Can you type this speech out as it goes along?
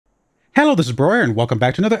Hello, this is Broyar, and welcome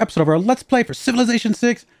back to another episode of our Let's Play for Civilization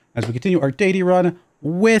 6 as we continue our Deity run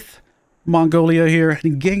with Mongolia here,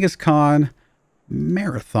 and Genghis Khan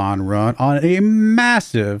marathon run on a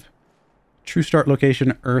massive true start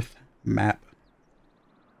location Earth map.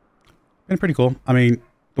 Been pretty cool. I mean,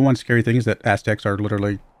 the one scary thing is that Aztecs are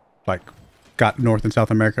literally, like, got North and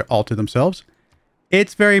South America all to themselves.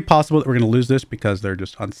 It's very possible that we're going to lose this because they're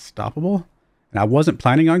just unstoppable. And I wasn't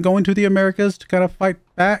planning on going to the Americas to kind of fight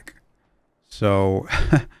back. So,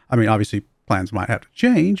 I mean, obviously plans might have to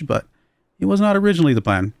change, but it was not originally the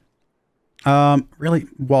plan. Really,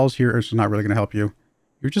 walls here is not really going to help you.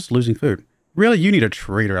 You're just losing food. Really, you need a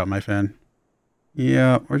trader out, my friend.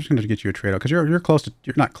 Yeah, we're just going to get you a trader because you're close to,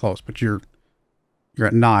 you're not close, but you're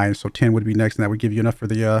at 9, so 10 would be next, and that would give you enough for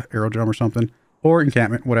the aerodrome or something, or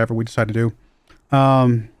encampment, whatever we decide to do.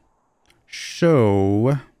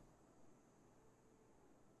 So,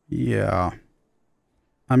 yeah,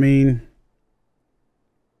 I mean,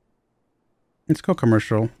 let's go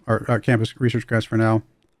commercial, or campus research grants for now.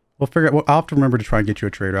 We'll figure out, I'll have to remember to try and get you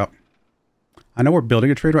a trade route. I know we're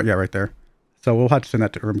building a trade route, yeah, right there. So we'll have to send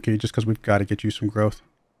that to Urmkey just because we've got to get you some growth.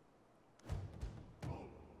 Is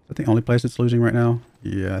that the only place it's losing right now?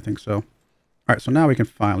 Yeah, I think so. All right, so now we can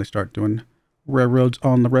finally start doing railroads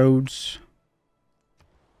on the roads.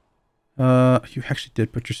 You actually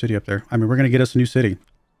did put your city up there. I mean, we're going to get us a new city.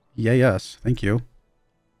 Yeah, yes, thank you.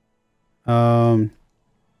 So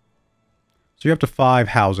you're up to 5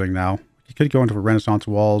 housing now. You could go into Renaissance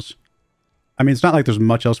walls. I mean, it's not like there's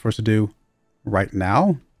much else for us to do right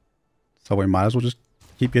now. So we might as well just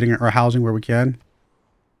keep getting our housing where we can.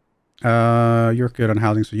 You're good on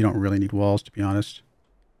housing, so you don't really need walls, to be honest.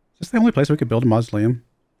 Is this the only place we could build a mausoleum?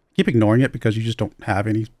 Keep ignoring it because you just don't have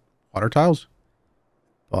any water tiles.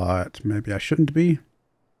 But maybe I shouldn't be.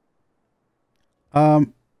 Are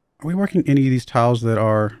we working any of these tiles that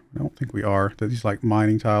are... I don't think we are. They're these, like,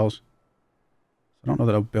 mining tiles. I don't know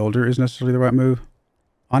that a builder is necessarily the right move.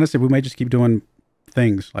 Honestly, we may just keep doing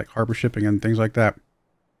things like harbor shipping and things like that.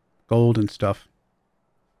 Gold and stuff.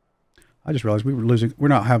 I just realized we were losing. We're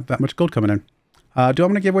not have that much gold coming in. Do I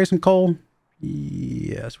want to give away some coal?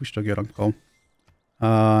 Yes, we still get on coal.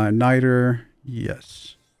 Niter,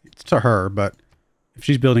 yes. It's to her, but if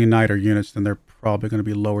she's building Niter units, then they're probably going to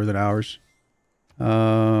be lower than ours.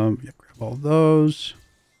 Yeah, grab all those.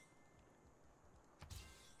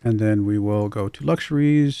 And then we will go to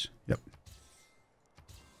luxuries. Yep.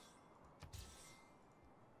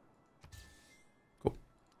 Cool.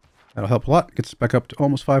 That'll help a lot. Gets us back up to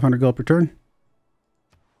almost 500 gold per turn. Did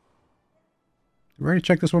we already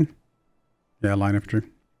check this one? Yeah, line infantry.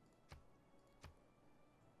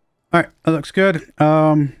 Alright, that looks good.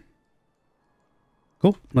 Cool.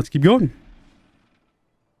 Let's keep going.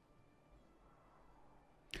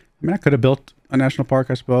 I mean, I could have built a national park,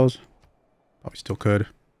 I suppose. Probably still could.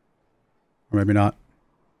 Or maybe not.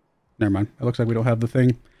 Never mind. It looks like we don't have the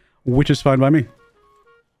thing, which is fine by me.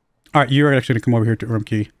 All right, you're actually going to come over here to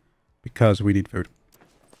Urmkey because we need food.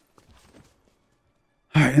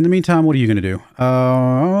 All right, in the meantime, what are you going to do?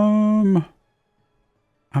 I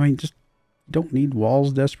mean, just don't need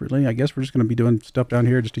walls desperately. I guess we're just going to be doing stuff down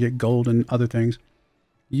here just to get gold and other things.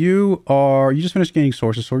 You just finished gaining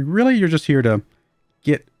sources, so really you're just here to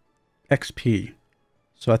get XP.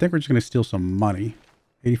 So I think we're just going to steal some money.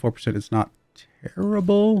 84% is not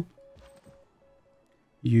terrible.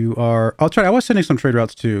 You are... I'll try. I was sending some trade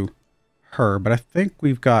routes to her, but I think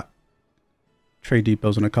we've got trade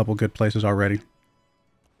depots in a couple good places already.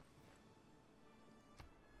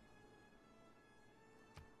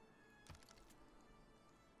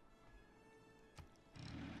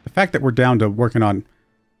 The fact that we're down to working on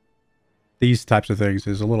these types of things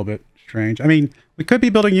is a little bit strange. I mean, we could be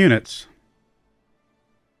building units.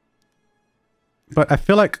 But I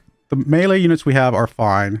feel like the melee units we have are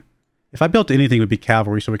fine. If I built anything, it would be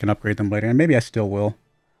cavalry so we can upgrade them later. And maybe I still will.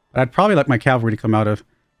 But I'd probably like my cavalry to come out of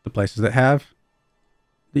the places that have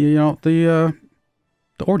the, you know, the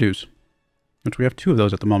Ordus. Which we have 2 of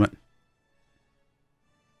those at the moment.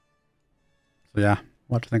 So yeah,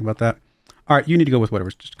 we'll have to think about that. Alright, you need to go with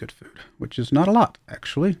whatever's just good food. Which is not a lot,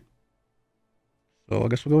 actually. So I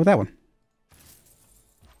guess we'll go with that one.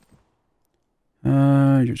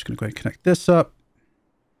 You're just going to go ahead and connect this up.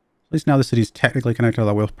 At least now the city's technically connected,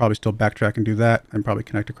 although we'll probably still backtrack and do that, and probably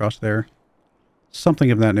connect across there.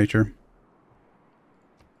 Something of that nature.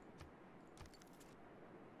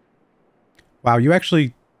 Wow, you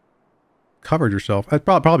actually covered yourself.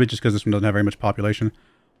 Probably just because this one doesn't have very much population.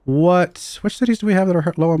 Which cities do we have that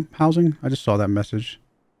are low on housing? I just saw that message.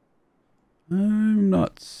 I'm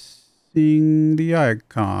not seeing the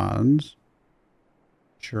icons.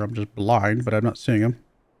 Sure, I'm just blind, but I'm not seeing them.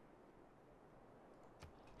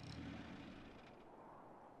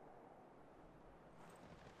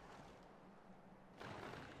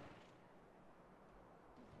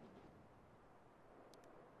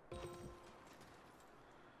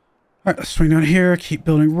 All right, let's swing down here. Keep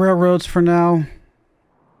building railroads for now. All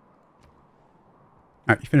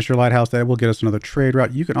right, you finish your lighthouse. That will get us another trade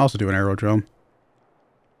route. You can also do an aerodrome,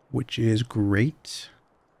 which is great.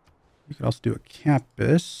 You can also do a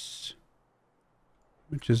campus,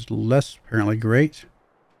 which is less apparently great.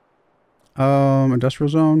 Industrial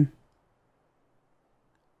zone.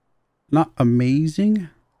 Not amazing.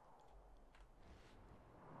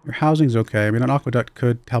 Your housing's okay. I mean, an aqueduct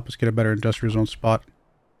could help us get a better industrial zone spot.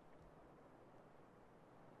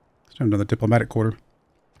 Let's do another diplomatic quarter.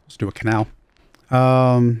 Let's do a canal.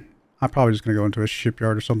 I'm probably just going to go into a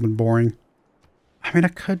shipyard or something boring. I mean, I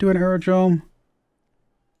could do an aerodrome.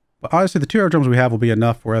 But honestly, the 2 aerodromes we have will be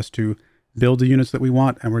enough for us to build the units that we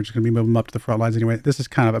want. And we're just going to be moving them up to the front lines anyway. This is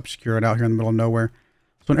kind of obscure and out here in the middle of nowhere.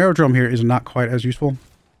 So an aerodrome here is not quite as useful.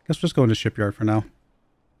 Let's just go into shipyard for now.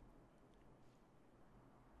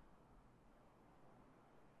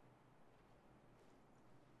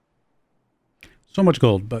 So much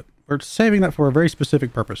gold, but we're saving that for a very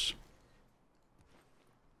specific purpose.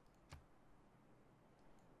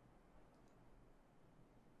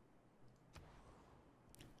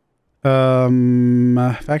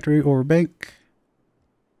 Factory or bank?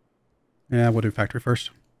 Yeah, we'll do factory first.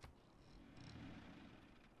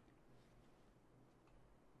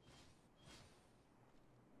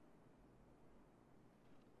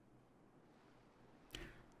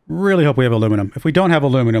 Really hope we have aluminum. If we don't have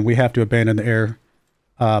aluminum, we have to abandon the air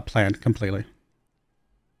plan completely.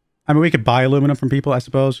 I mean, we could buy aluminum from people, I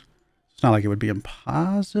suppose. It's not like it would be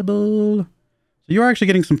impossible. So you're actually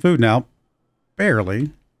getting some food now.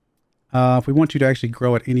 Barely. If we want you to actually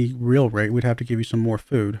grow at any real rate, we'd have to give you some more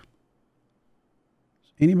food.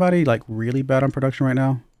 Is anybody like really bad on production right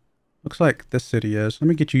now? Looks like this city is. Let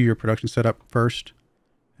me get you your production set up first.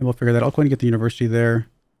 And we'll figure that out. I'll go ahead and get the university there.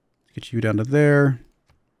 Let's get you down to there.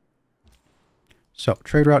 So,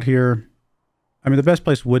 trade route here. I mean, the best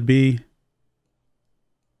place would be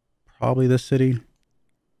probably this city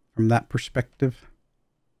from that perspective.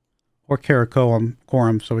 Or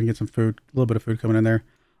Karakoram, so we can get some food, a little bit of food coming in there.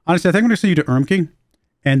 Honestly, I think I'm going to send you to Urmking,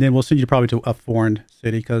 and then we'll send you probably to a foreign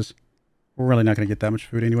city, because we're really not going to get that much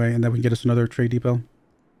food anyway, and then we can get us another trade depot.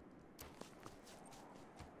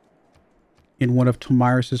 In one of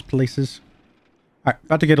Tomarus's places. All right,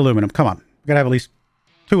 about to get aluminum. Come on. We got to have at least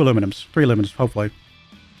 2 aluminums, 3 aluminums, hopefully.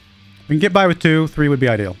 We can get by with 2, 3 would be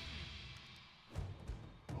ideal.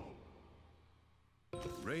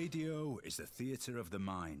 Radio is the theater of the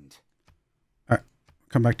mind. All right,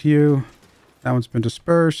 come back to you. That one's been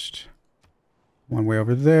dispersed. One way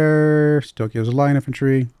over there. Still gives line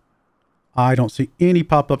infantry. I don't see any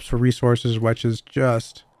pop-ups for resources, which is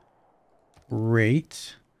just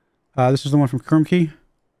great. This is the one from Kurmki.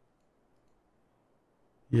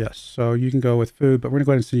 Yes, so you can go with food, but we're going to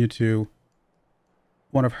go ahead and send you to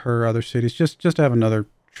one of her other cities. Just to have another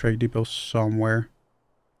trade depot somewhere.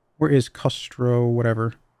 Where is Castro,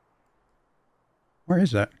 whatever? Where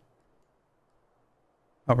is that?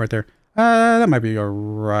 Oh, right there. That might be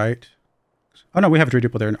alright. Oh no, we have a trade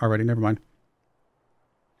depot there already. Never mind.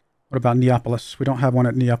 What about Neapolis? We don't have one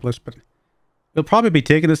at Neapolis, but we'll probably be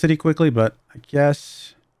taking the city quickly, but I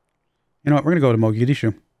guess... You know what? We're going to go to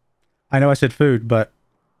Mogadishu. I know I said food, but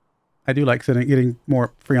I do like getting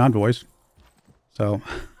more free envoys. So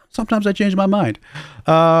sometimes I change my mind.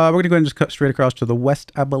 We're going to go ahead and just cut straight across to the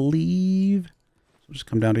west, I believe. So we'll just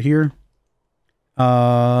come down to here.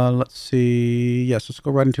 Let's see. Yes, let's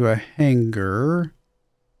go right into a hangar.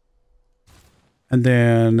 And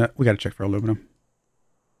then we got to check for aluminum.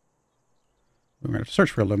 We're going to have to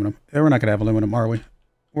search for aluminum. We're not going to have aluminum, are we?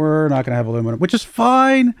 We're not going to have aluminum, which is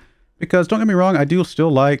fine. Because don't get me wrong, I do still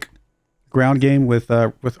like ground game with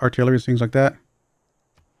artillery and things like that.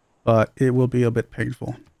 But it will be a bit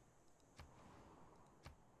painful.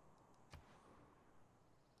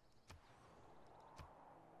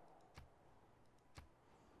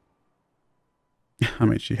 I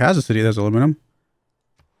mean, she has a city that has aluminum.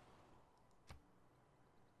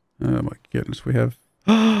 Oh my goodness, we have...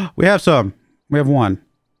 we have some. We have one.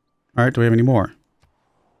 All right, do we have any more?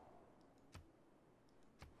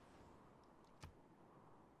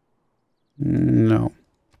 No.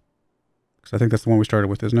 Because I think that's the one we started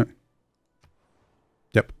with, isn't it?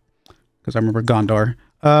 Yep. Because I remember Gondar.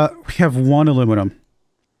 We have 1 aluminum.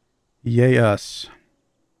 Yay us.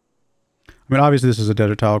 I mean, obviously this is a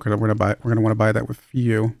desert tile because we're gonna want to buy that with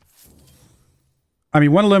you. I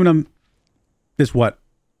mean, 1 aluminum is what?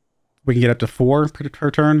 We can get up to 4 per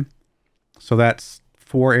turn. So that's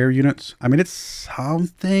 4 air units. I mean, it's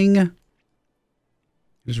something.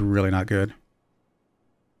 It's really not good.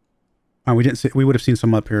 We didn't see, we would have seen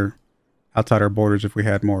some up here outside our borders if we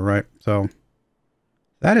had more, right? So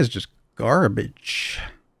That is just garbage.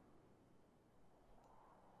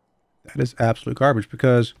 That is absolute garbage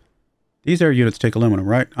because these air units take aluminum,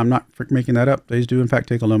 right? I'm not making that up. These do in fact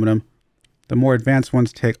take aluminum. The more advanced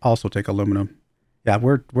ones also take aluminum. Yeah,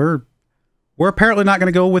 we're apparently not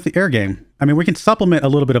going to go with the air game. I mean, we can supplement a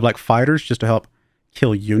little bit of like fighters just to help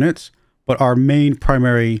kill units, but our main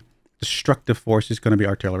primary destructive force is going to be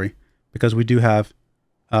artillery because we do have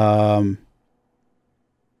we've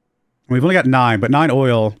only got 9, but 9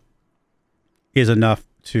 oil is enough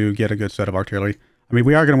to get a good set of artillery. I mean,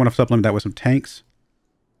 we are going to want to supplement that with some tanks,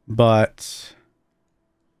 but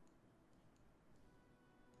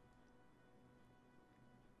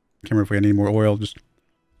I can't remember if we had any more oil just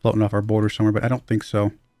floating off our border somewhere, but I don't think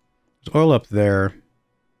so. There's oil up there.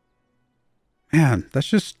 Man, that's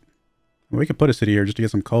just... We could put a city here just to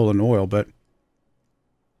get some coal and oil, but...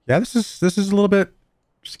 Yeah, this is a little bit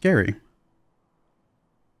scary.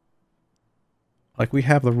 Like, we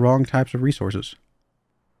have the wrong types of resources.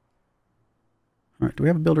 Alright, do we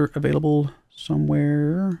have a builder available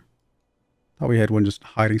somewhere? Thought we had one just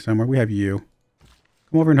hiding somewhere. We have you.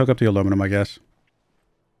 Come over and hook up the aluminum, I guess.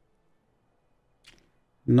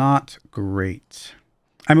 Not great.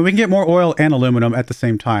 I mean, we can get more oil and aluminum at the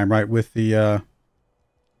same time, right? With the,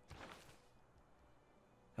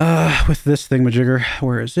 with this thingamajigger.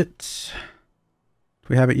 Where is it? Do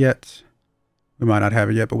we have it yet? We might not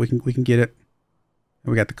have it yet, but we can get it.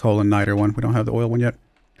 We got the coal and niter one. We don't have the oil one yet.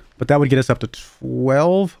 But that would get us up to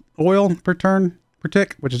 12 oil per turn, per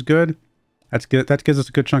tick, which is good. That's good. That gives us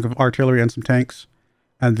a good chunk of artillery and some tanks.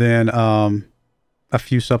 And then, a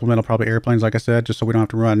few supplemental probably airplanes, like I said, just so we don't have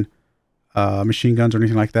to run machine guns or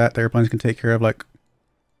anything like that. The airplanes can take care of like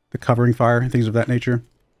the covering fire and things of that nature.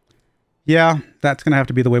 Yeah, that's going to have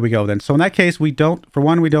to be the way we go then. So in that case, we don't, for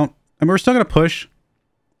one, we don't, and we're still going to push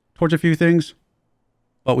towards a few things,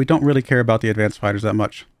 but we don't really care about the advanced fighters that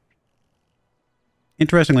much.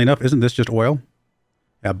 Interestingly enough, isn't this just oil?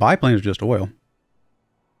 Yeah, biplanes are just oil.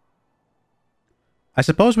 I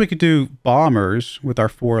suppose we could do bombers with our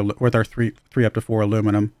three up to 4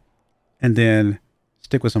 aluminum, and then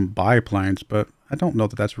stick with some biplanes. But I don't know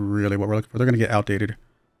that that's really what we're looking for. They're going to get outdated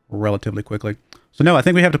relatively quickly. So no, I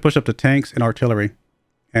think we have to push up to tanks and artillery,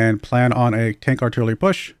 and plan on a tank artillery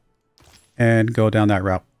push, and go down that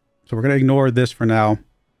route. So we're going to ignore this for now.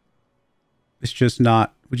 It's just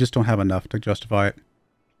not. We just don't have enough to justify it.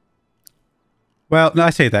 Well, no,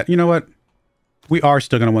 I say that. You know what? We are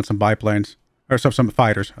still going to want some biplanes. Or some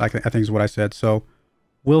fighters, I think is what I said. So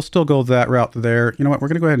we'll still go that route there. You know what? We're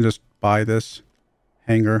going to go ahead and just buy this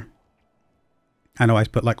hangar. I know I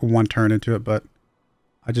put like 1 turn into it, but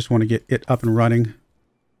I just want to get it up and running. Do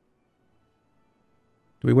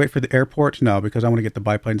we wait for the airport? No, because I want to get the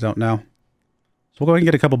biplanes out now. So we'll go ahead and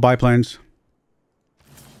get a couple biplanes.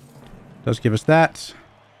 Does give us that.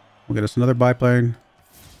 We'll get us another biplane.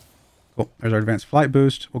 Cool. There's our advanced flight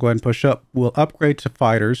boost. We'll go ahead and push up. We'll upgrade to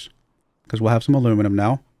fighters, because we'll have some aluminum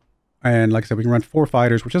now. And like I said, we can run 4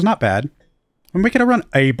 fighters, which is not bad. And we could run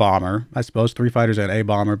a bomber, I suppose, 3 fighters and a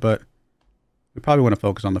bomber, but we probably want to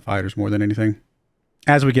focus on the fighters more than anything.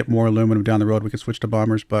 As we get more aluminum down the road, we can switch to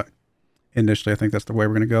bombers, but initially I think that's the way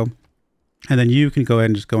we're going to go. And then you can go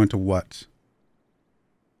ahead and just go into what?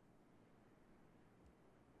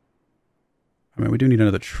 I mean, we do need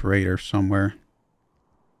another trader somewhere.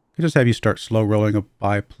 We just have you start slow rolling a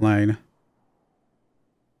biplane.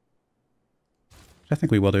 I think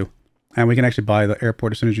we will do. And we can actually buy the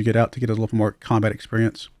airport as soon as you get out to get us a little more combat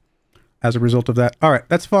experience as a result of that. All right,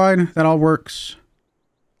 that's fine. That all works.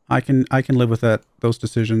 I can live with that, those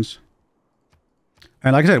decisions.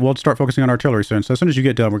 And like I said, we'll start focusing on artillery soon. So as soon as you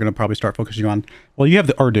get done, we're going to probably start focusing on... Well, you have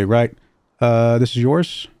the R.E.D, right? This is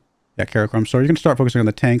yours? Yeah, Karakrum. So you're going to start focusing on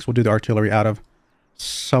the tanks. We'll do the artillery out of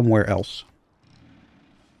somewhere else.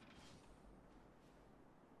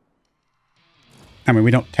 I mean,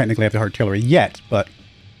 we don't technically have the artillery yet, but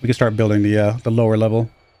we can start building the lower level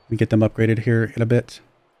and get them upgraded here in a bit.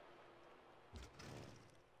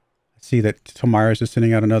 I see that Tomara's is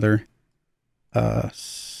sending out another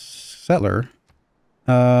settler.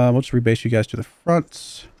 We'll just rebase you guys to the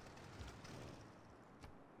front,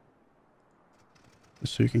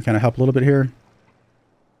 just so you can kind of help a little bit here.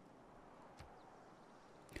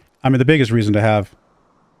 I mean, the biggest reason to have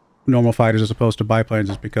normal fighters as opposed to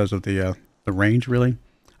biplanes is because of the range, really.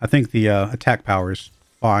 I think the attack power is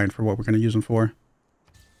fine for what we're going to use them for.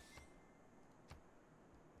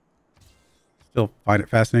 Still find it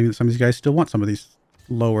fascinating that some of these guys still want some of these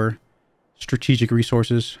lower strategic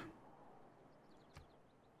resources.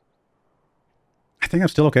 I think I'm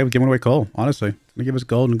still okay with giving away coal, honestly. It's going to give us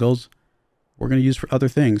gold, and gold's we're going to use for other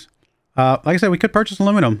things. Like I said, we could purchase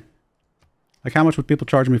aluminum. Like, how much would people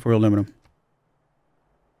charge me for aluminum?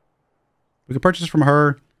 We could purchase from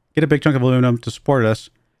her, get a big chunk of aluminum to support us,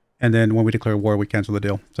 and then when we declare war, we cancel the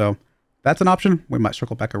deal. So that's an option. We might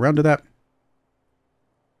circle back around to that.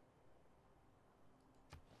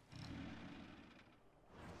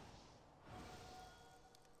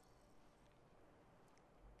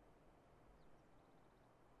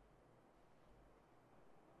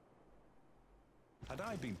 Had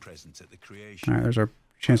I been present at the creation, All right, there's our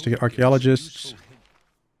chance to get archaeologists.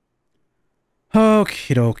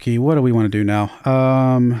 Okie dokie. What do we want to do now?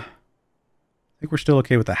 I think we're still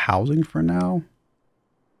okay with the housing for now.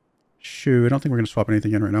 Shoot, I don't think we're going to swap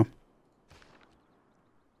anything in right now.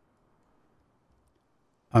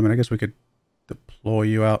 I mean, I guess we could deploy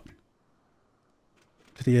you out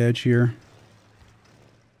to the edge here.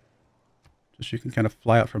 Just so you can kind of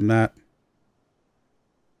fly out from that.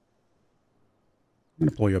 I'm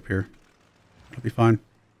going to pull you up here. That'll be fine.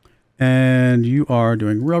 And you are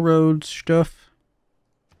doing railroad stuff.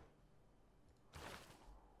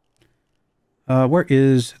 Where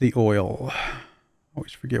is the oil?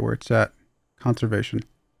 Always forget where it's at. Conservation.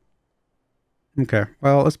 Okay.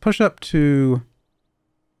 Well, let's push up to...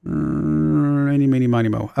 Eeny, meeny, miny,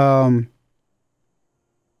 mo.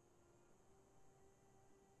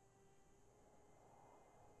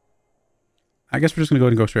 I guess we're just going to go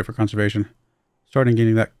ahead and go straight for conservation. Starting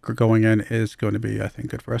getting that going in is going to be, I think,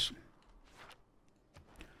 good for us.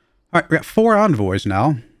 All right, we got 4 envoys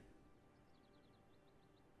now.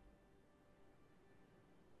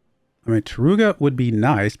 I mean, Taruga would be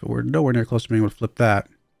nice, but we're nowhere near close to being able to flip that.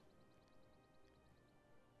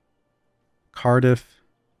 Cardiff.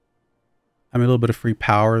 I mean, a little bit of free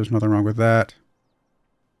power. There's nothing wrong with that.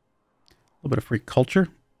 A little bit of free culture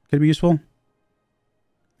could be useful.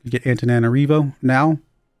 You get Antananarivo now.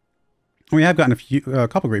 We have gotten a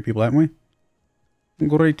couple great people, haven't we?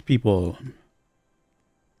 Great people.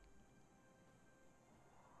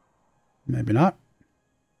 Maybe not.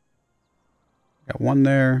 Got 1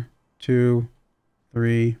 there, 2,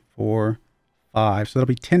 3, 4, 5. So that'll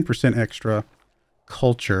be 10% extra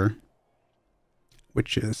culture,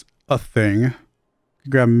 which is a thing.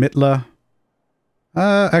 Grab Mitla.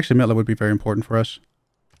 Actually, Mitla would be very important for us.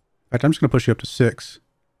 In fact, I'm just going to push you up to 6.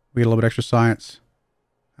 We get a little bit extra science.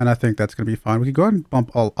 And I think that's going to be fine. We could go ahead and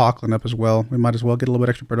bump all Auckland up as well. We might as well get a little bit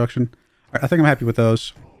extra production. All right, I think I'm happy with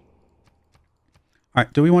those. All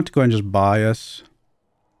right, do we want to go ahead and just buy us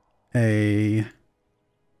a...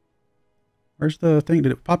 Where's the thing?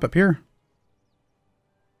 Did it pop up here?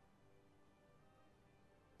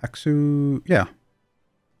 Axu... Yeah.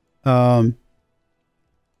 Buy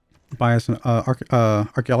us an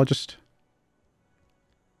archaeologist.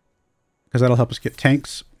 Because that'll help us get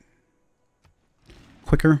tanks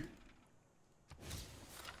quicker.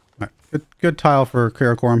 All right, good tile for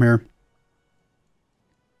Karakoram here.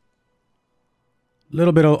 A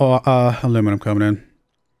little bit of aluminum coming in.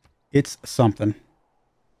 It's something.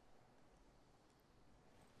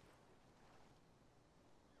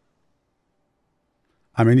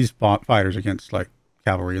 I mean, these fighters against like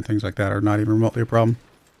cavalry and things like that are not even remotely a problem.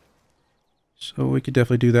 So we could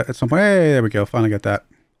definitely do that at some point. Hey, there we go. Finally got that.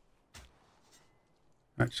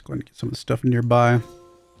 All right, just go ahead and get some of the stuff nearby.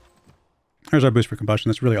 There's our boost for combustion.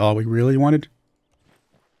 That's really all we really wanted.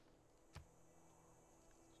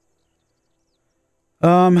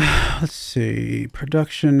 Let's see.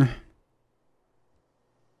 Production.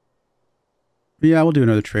 Yeah, we'll do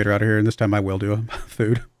another trader out of here, and this time I will do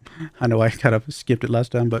food. I know I kind of skipped it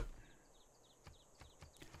last time, but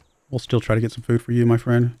we'll still try to get some food for you, my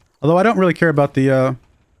friend. Although I don't really care about the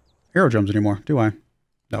aerodromes anymore, do I?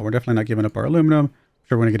 No, we're definitely not giving up our aluminum. I'm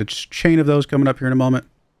sure we're going to get a chain of those coming up here in a moment.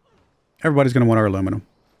 Everybody's going to want our aluminum.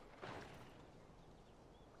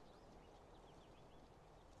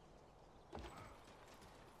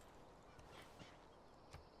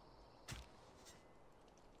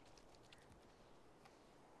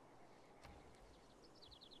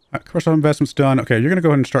 All right, commercial investment's done. Okay, you're going to go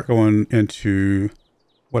ahead and start going into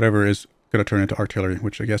whatever is going to turn into artillery,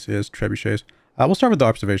 which I guess is trebuchets. We'll start with the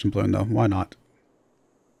observation balloon, though. Why not?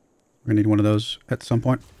 We're going to need one of those at some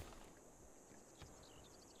point.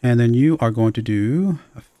 And then you are going to do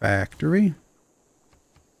a factory.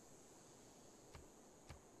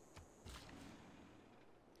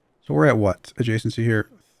 So we're at what? Adjacency here?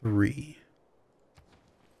 3.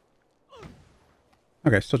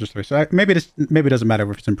 Okay, still just 3. So maybe it doesn't matter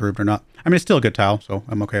if it's improved or not. I mean, it's still a good tile, so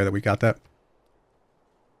I'm okay that we got that.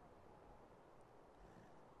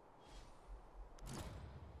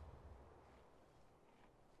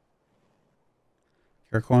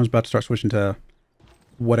 Karakoram's about to start switching to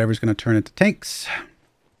whatever's going to turn into tanks.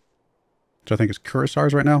 Which I think is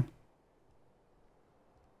Kurosaurs right now.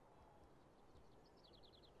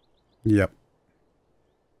 Yep.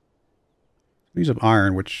 Use up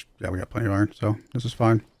iron, which, yeah, we got plenty of iron, so this is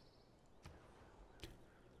fine.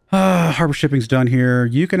 Harbor shipping's done here.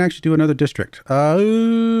 You can actually do another district.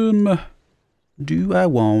 Do I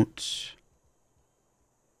want...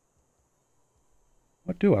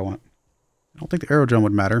 What do I want? I don't think the aerodrome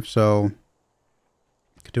would matter, so...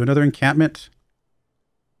 Could do another encampment.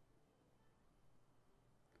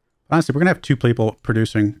 Honestly, we're going to have 2 people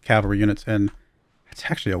producing cavalry units, and it's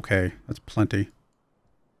actually okay. That's plenty.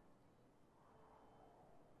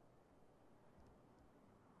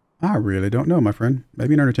 I really don't know, my friend.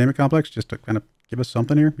 Maybe an entertainment complex just to kind of give us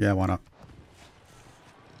something here? Yeah, why not?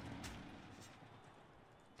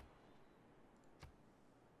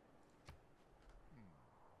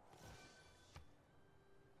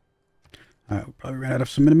 Alright, we probably ran out of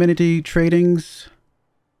some amenity tradings.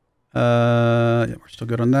 Yeah, we're still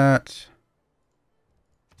good on that.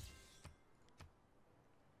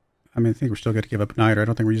 I mean, I think we're still good to give up niter. I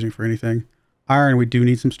don't think we're using it for anything. Iron, we do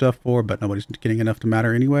need some stuff for, but nobody's getting enough to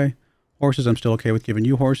matter anyway. Horses, I'm still okay with giving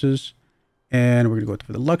you horses. And we're going to go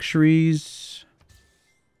for the luxuries.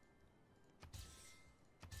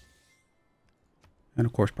 And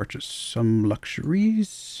of course, purchase some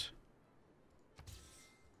luxuries.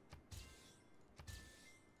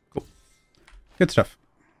 Cool. Good stuff.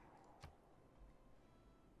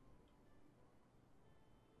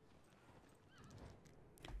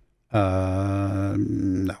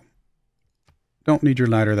 No. Don't need your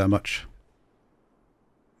niter that much.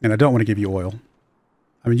 And I don't want to give you oil.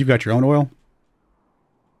 I mean, you've got your own oil.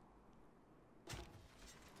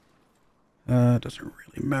 It doesn't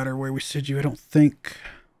really matter where we send you, I don't think.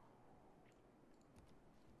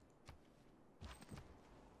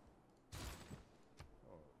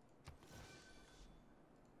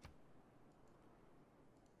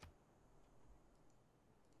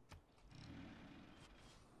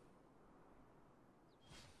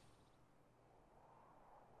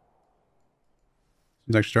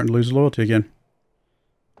 He's actually starting to lose loyalty again.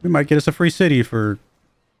 We might get us a free city for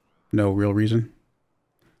no real reason.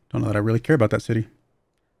 Don't know that I really care about that city.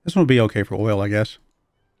 This one will be okay for oil, I guess.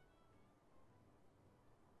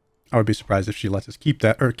 I would be surprised if she lets us keep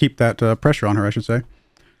that, or keep that pressure on her, I should say.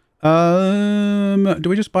 Do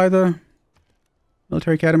we just buy the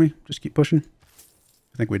military academy? Just keep pushing?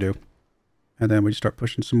 I think we do. And then we start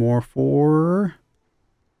pushing some more for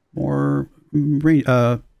more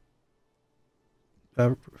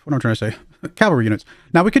what am I trying to say? Cavalry units.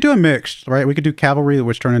 Now, we could do a mix, right? We could do cavalry,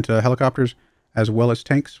 which turn into helicopters, as well as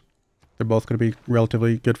tanks. They're both going to be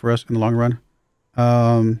relatively good for us in the long run.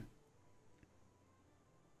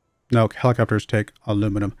 No, helicopters take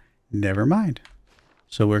aluminum. Never mind.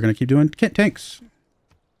 So we're going to keep doing tanks.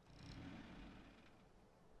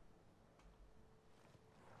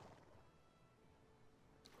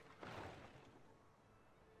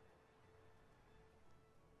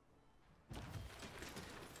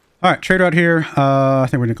 All right, trade route here. I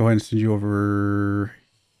think we're going to go ahead and send you over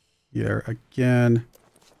here again.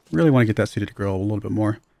 Really want to get that city to grow a little bit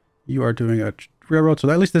more. You are doing a railroad, so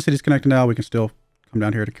at least this city's connected now. We can still come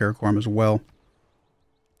down here to Karakoram as well.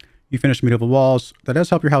 You finished medieval walls. That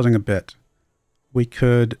does help your housing a bit. We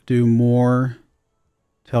could do more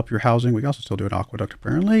to help your housing. We can also still do an aqueduct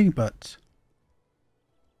apparently, but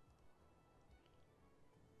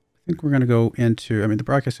I think we're going to go into, I mean, the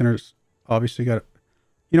broadcast center's obviously got,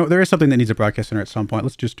 you know, there is something that needs a broadcast center at some point.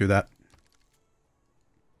 Let's just do that.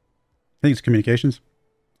 I think it's communications.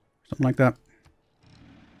 Something like that.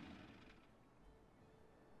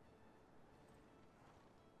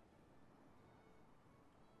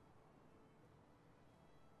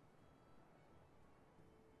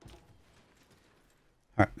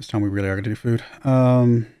 All right, this time we really are going to do food.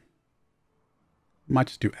 Might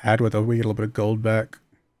just do add with, though. We get a little bit of gold back.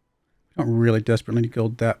 Don't really desperately need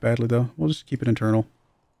gold that badly, though. We'll just keep it internal.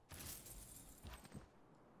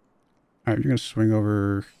 All right, you're going to swing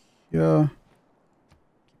over here.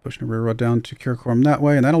 Keep pushing the railroad down to Karakoram that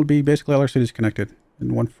way, and that'll be basically all our cities connected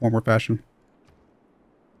in one form or fashion.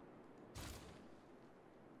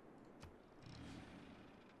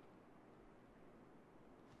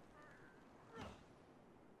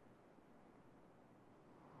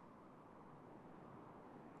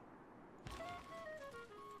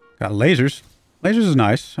 Got lasers. Lasers is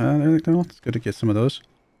nice. It's good to get some of those.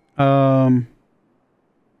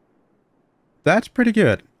 That's pretty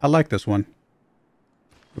good. I like this one.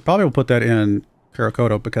 We probably will put that in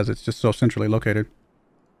Karakoto because it's just so centrally located.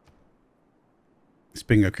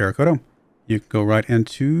 Speaking of Karakoto, you can go right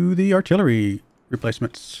into the artillery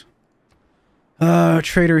replacements.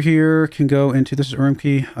 Trader here can go into, this is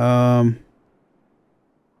Urumqi. I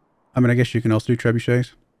mean, I guess you can also do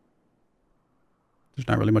trebuchets. There's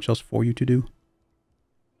not really much else for you to do.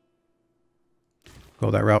 Go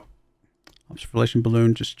that route. Observation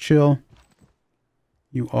balloon, just chill.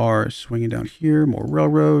 You are swinging down here, more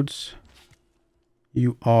railroads.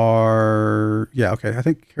 You are... Yeah, okay. I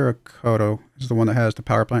think Karakoto is the one that has the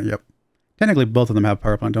power plant. Yep. Technically, both of them have a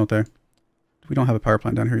power plant, don't they? We don't have a power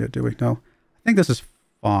plant down here yet, do we? No. I think this is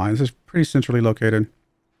fine. This is pretty centrally located.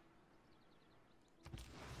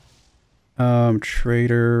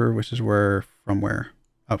 Trader, which is where... From where?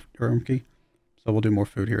 Oh, Urumqi. So we'll do more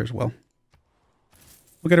food here as well.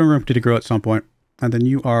 We'll get a Urumqi to grow at some point. And then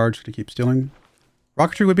you are just going to keep stealing.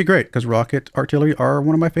 Rocketry would be great, because rocket artillery are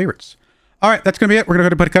one of my favorites. All right, that's going to be it. We're going to go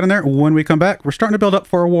ahead and put a cut in there. When we come back, we're starting to build up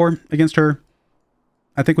for a war against her.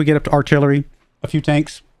 I think we get up to artillery, a few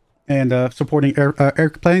tanks, and supporting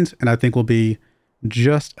airplanes, and I think we'll be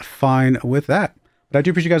just fine with that. But I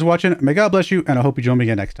do appreciate you guys watching. May God bless you, and I hope you join me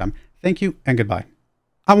again next time. Thank you, and goodbye.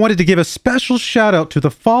 I wanted to give a special shout out to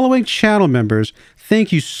the following channel members.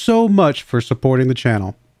 Thank you so much for supporting the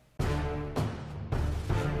channel.